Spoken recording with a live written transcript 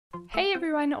Hey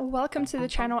everyone, welcome to the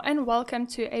channel and welcome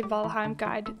to a Valheim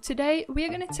guide. Today we are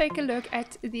going to take a look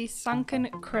at the Sunken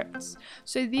Crypts.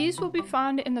 So these will be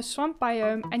found in the swamp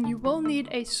biome and you will need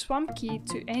a swamp key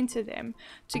to enter them.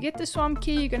 To get the swamp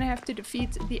key you're going to have to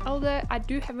defeat the Elder. I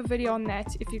do have a video on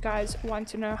that if you guys want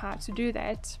to know how to do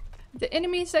that. The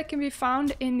enemies that can be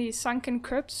found in the Sunken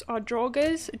Crypts are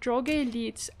Draugrs, Draugr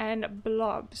elites and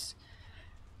blobs.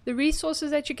 The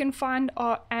resources that you can find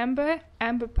are amber,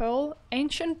 amber pearl,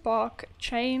 ancient bark,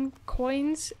 chain,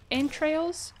 coins,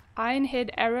 entrails, iron head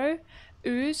arrow,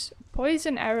 ooze,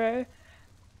 poison arrow,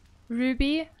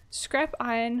 ruby, scrap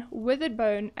iron, withered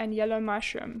bone, and yellow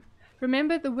mushroom.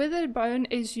 Remember, the withered bone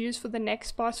is used for the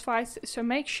next boss fight, so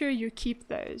make sure you keep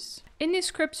those. In these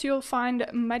crypts you'll find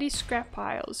muddy scrap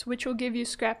piles, which will give you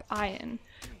scrap iron.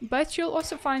 But you'll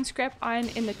also find scrap iron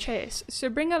in the chest, so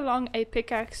bring along a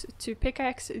pickaxe to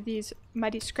pickaxe these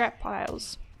muddy scrap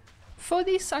piles. For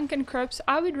these Sunken Crypts,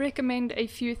 I would recommend a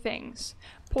few things.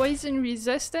 Poison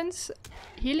resistance,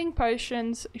 healing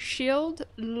potions, shield,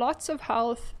 lots of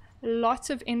health, lots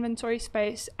of inventory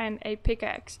space, and a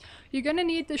pickaxe. You're going to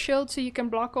need the shield so you can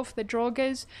block off the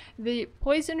Draugrs. The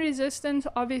poison resistance,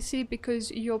 obviously, because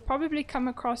you'll probably come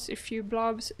across a few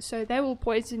blobs, so they will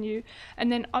poison you.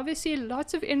 And then obviously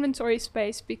lots of inventory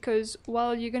space because,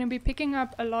 well, you're going to be picking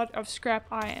up a lot of scrap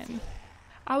iron.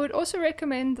 I would also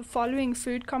recommend the following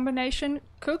food combination: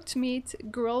 cooked meat,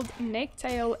 grilled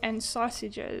necktail, and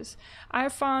sausages. I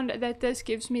have found that this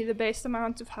gives me the best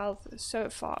amount of health so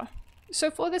far. So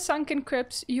for the Sunken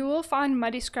Crypts, you will find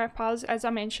muddy scrap piles, as I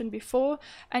mentioned before,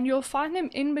 and you'll find them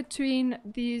in between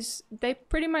these. They're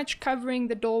pretty much covering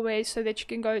the doorway so that you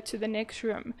can go to the next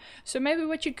room. So maybe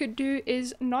what you could do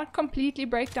is not completely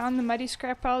break down the muddy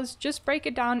scrap piles, just break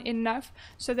it down enough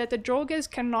so that the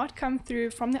Draugrs cannot come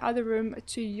through from the other room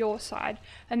to your side,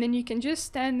 and then you can just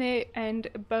stand there and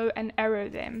bow and arrow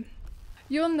them.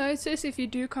 You'll notice if you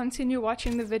do continue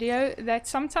watching the video that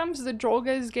sometimes the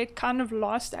Draugrs get kind of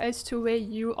lost as to where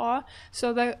you are,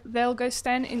 so they'll go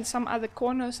stand in some other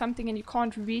corner or something and you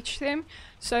can't reach them.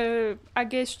 So I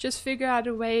guess just figure out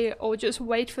a way, or just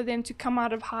wait for them to come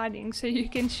out of hiding so you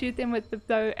can shoot them with the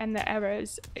bow and the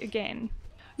arrows again.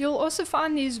 You'll also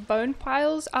find these bone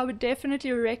piles. I would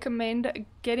definitely recommend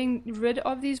getting rid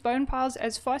of these bone piles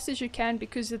as fast as you can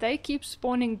because they keep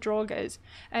spawning Draugrs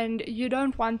and you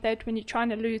don't want that when you're trying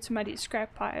to loot muddy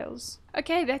scrap piles.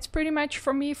 Okay, that's pretty much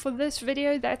from me for this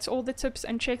video. That's all the tips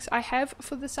and tricks I have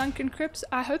for the Sunken Crypts.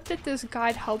 I hope that this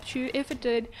guide helped you. If it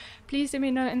did, please let me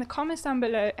know in the comments down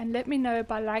below and let me know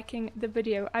by liking the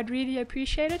video. I'd really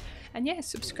appreciate it. And yeah,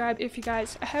 subscribe if you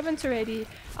guys haven't already.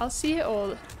 I'll see you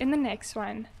all in the next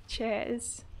one.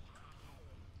 Cheers.